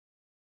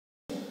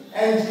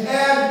and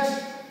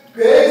act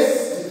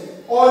based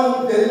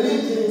on the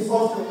leadings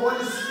of the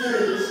Holy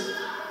Spirit.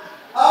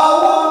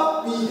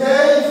 Our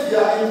behavior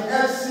and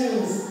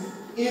actions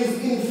is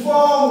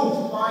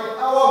informed by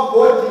our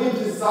bodily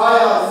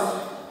desires,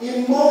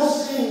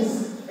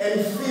 emotions,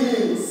 and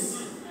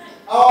feelings.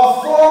 Our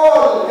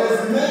fall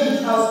has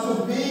made us to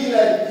be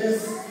like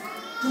this,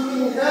 to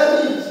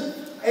inherit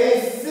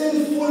a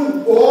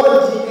sinful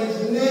body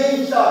and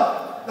nature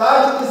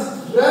that is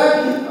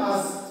dragging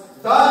us,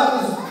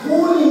 that is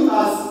pulling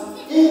us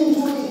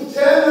into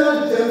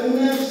eternal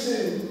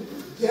damnation,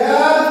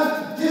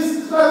 death,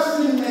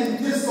 destruction, and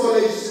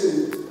desolation.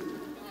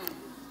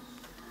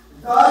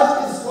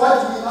 That is what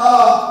we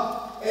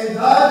are, and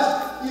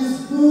that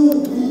is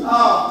who we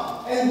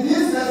are. And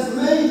this has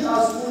made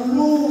us to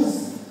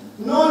lose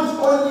not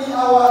only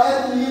our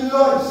earthly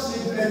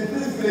lordship and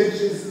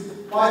privileges,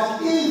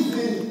 but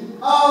even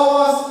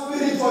our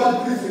spiritual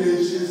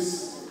privileges.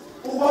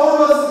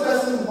 UPawulos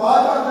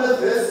kasimbatha kule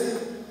vesi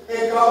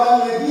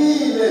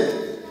ekabanyekile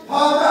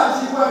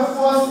phakathi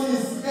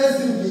kwe-forces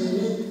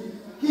ezimbili,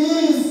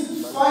 his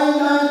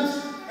finite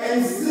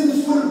and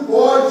sinful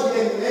body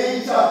and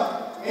nature,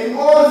 and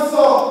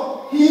also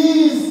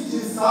his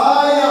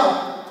desire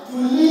to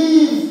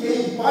live a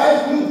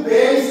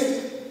Bible-based,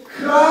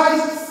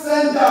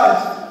 Christ-centered,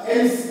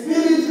 and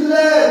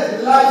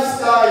spirit-led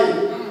lifestyle.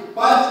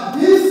 But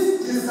this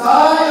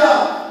desire,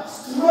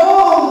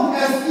 strong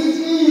as it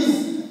is,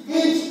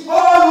 it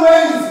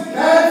always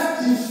gets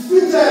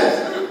defeated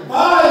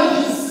by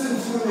his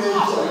sinful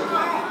nature.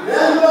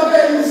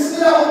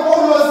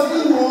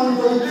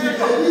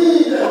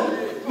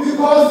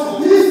 Because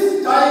this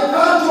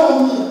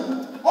dichotomy,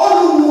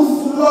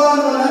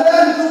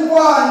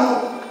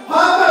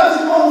 phakathi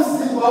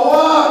komzimba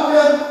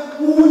wakhe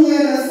kunye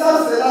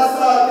nesazela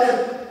sakhe,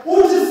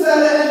 uthi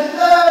sele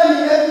ehleli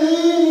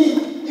emini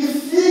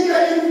ifike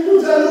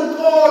imfutha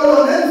luxolo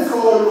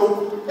nenzolo,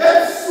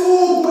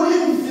 ebusuku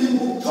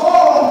imvimbo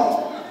buthongo.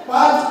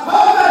 But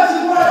phakathi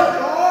kwayo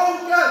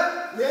yonke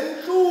le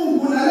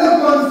nhlungu nale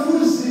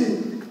confusion,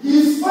 he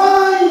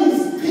finds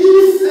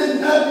peace and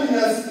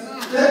happiness.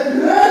 The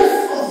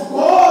grace of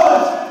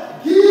God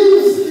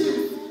gives him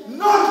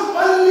not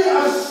only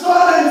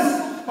assurance,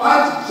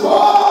 but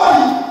joy,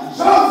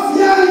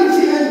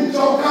 joviality, and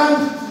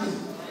jocundity.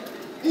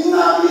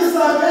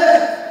 Inamisa ke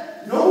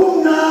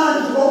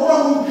nokumnandi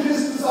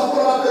okwangumKristu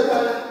sakholwa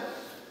ekhaya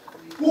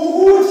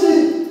ukuthi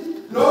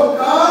lo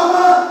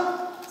gama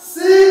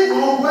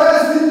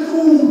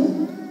singokwezintlubu,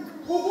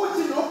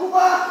 ukuthi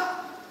nokuba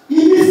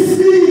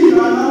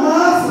imisila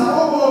namaza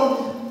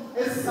obomi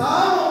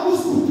ezama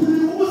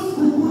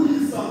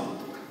ukusikhukhulisa,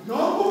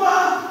 nokuba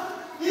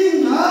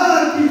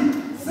ingxaki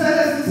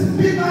sele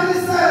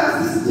sisiphikalisela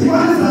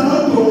sisidibanisa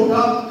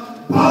nodonga,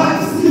 but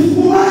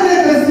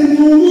sifumaneke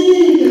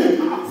sinxumile,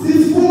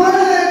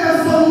 sifumaneke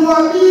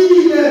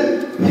sonwabile,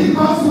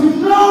 because we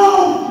know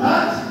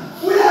that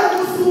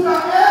uyakusuka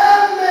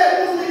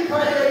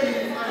uMikhayeli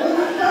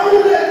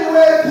umhlawuleli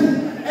wethu,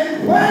 and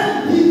when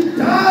he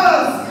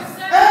does,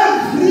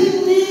 every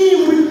knee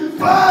will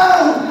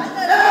bow,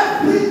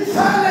 every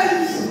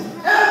challenge,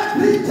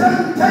 every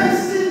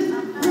temptation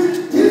will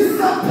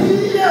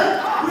disappear,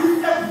 will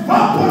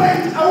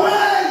evaporate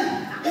away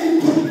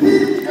into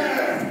thin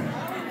air.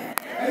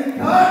 And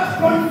that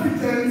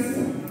confidence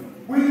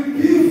will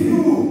give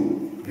you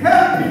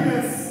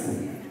happiness,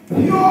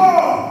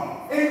 pure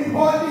and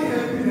holy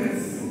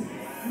happiness.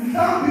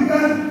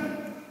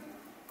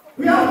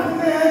 We have to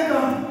make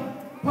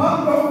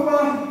part of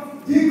our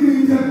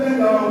degree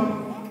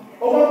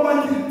over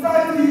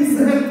studies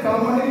and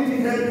community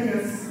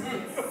happiness.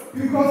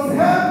 Because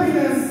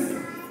happiness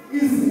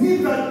is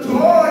neither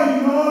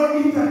joy nor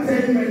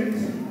entertainment.